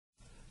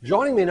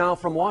Joining me now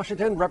from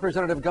Washington,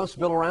 Representative Gus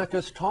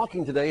Bilirakis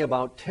talking today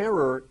about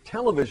terror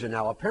television.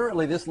 Now,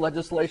 apparently this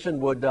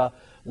legislation would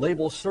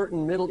label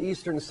certain Middle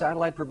Eastern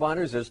satellite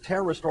providers as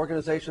terrorist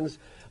organizations.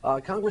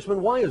 Congressman,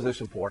 why is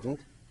this important?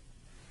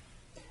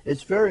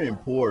 It's very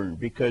important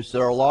because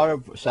there are a lot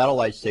of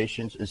satellite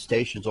stations and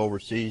stations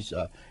overseas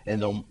in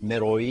the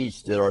Middle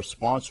East that are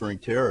sponsoring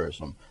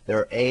terrorism.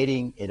 They're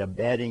aiding and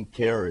abetting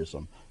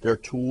terrorism. They're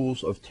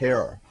tools of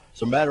terror.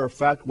 As a matter of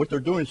fact, what they're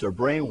doing is they're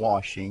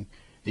brainwashing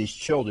these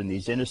children,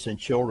 these innocent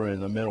children in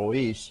the Middle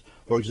East.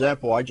 For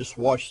example, I just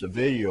watched a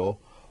video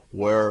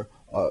where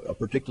a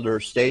particular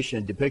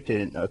station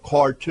depicted in a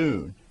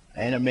cartoon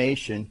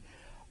animation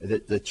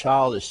that the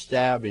child is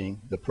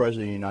stabbing the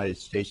President of the United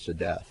States to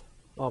death.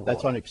 Oh, boy.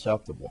 That's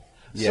unacceptable.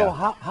 So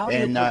Yeah.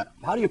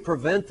 how do you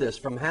prevent this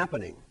from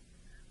happening?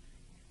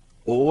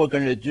 Well, what we're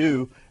going to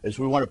do is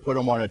we want to put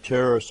them on a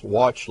terrorist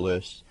watch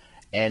list.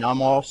 And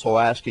I'm also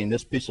asking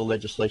this piece of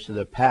legislation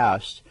that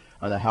passed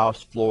on the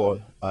House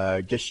floor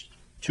just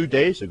 2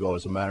 days ago,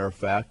 as a matter of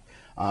fact,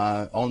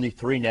 only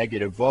 3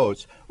 negative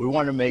votes. We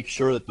want to make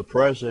sure that the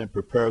president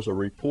prepares a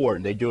report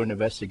and they do an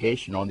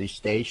investigation on these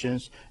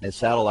stations and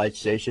satellite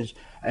stations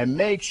and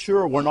make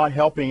sure we're not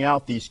helping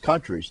out these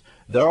countries.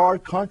 There are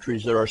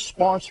countries that are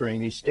sponsoring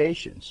these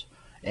stations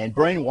and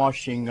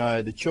brainwashing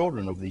the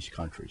children of these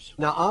countries.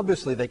 Now,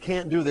 obviously, they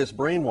can't do this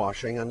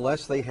brainwashing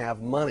unless they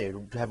have money.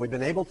 Have we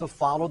been able to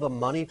follow the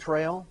money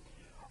trail?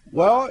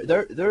 Well,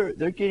 they're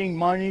getting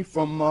money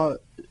from,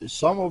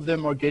 some of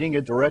them are getting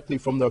it directly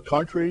from their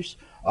countries.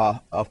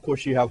 Of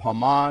course, you have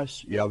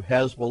Hamas, you have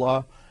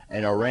Hezbollah,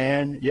 and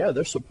Iran. Yeah,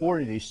 they're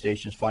supporting these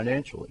stations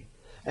financially.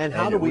 And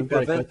how do we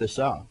prevent this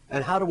out?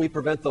 And how do we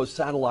prevent those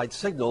satellite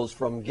signals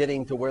from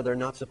getting to where they're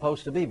not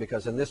supposed to be?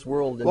 Because in this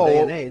world and day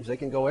and age, they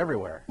can go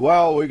everywhere.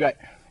 Well, we got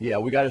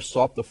to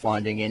stop the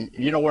funding. And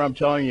you know what I'm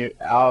telling you,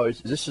 Al,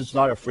 this is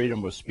not a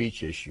freedom of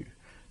speech issue.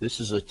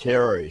 This is a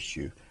terror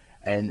issue.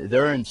 And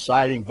they're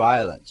inciting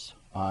violence.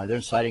 They're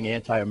inciting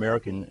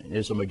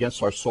anti-Americanism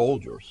against our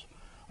soldiers.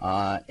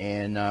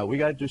 And we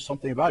got to do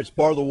something about it. It's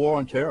part of the war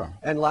on terror.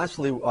 And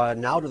lastly,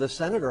 now to the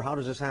Senate, or how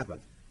does this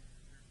happen?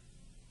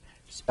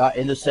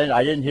 In the Senate,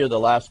 I didn't hear the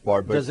last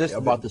part, but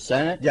about the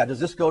Senate? Yeah, does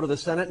this go to the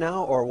Senate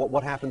now, or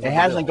what happens? It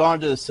hasn't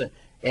gone to the Senate.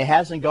 It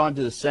hasn't gone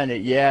to the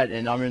Senate yet,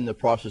 and I'm in the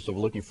process of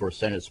looking for a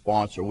Senate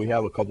sponsor. We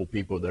have a couple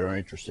people that are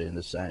interested in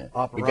the Senate.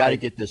 We got to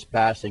get this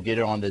passed and get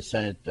it on the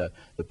Senate,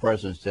 the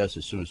president's desk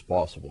as soon as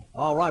possible.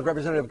 All right,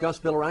 Representative Gus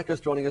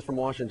Bilirakis joining us from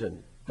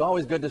Washington. It's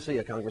always good to see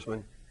you,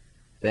 Congressman.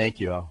 Thank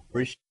you. I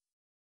appreciate it.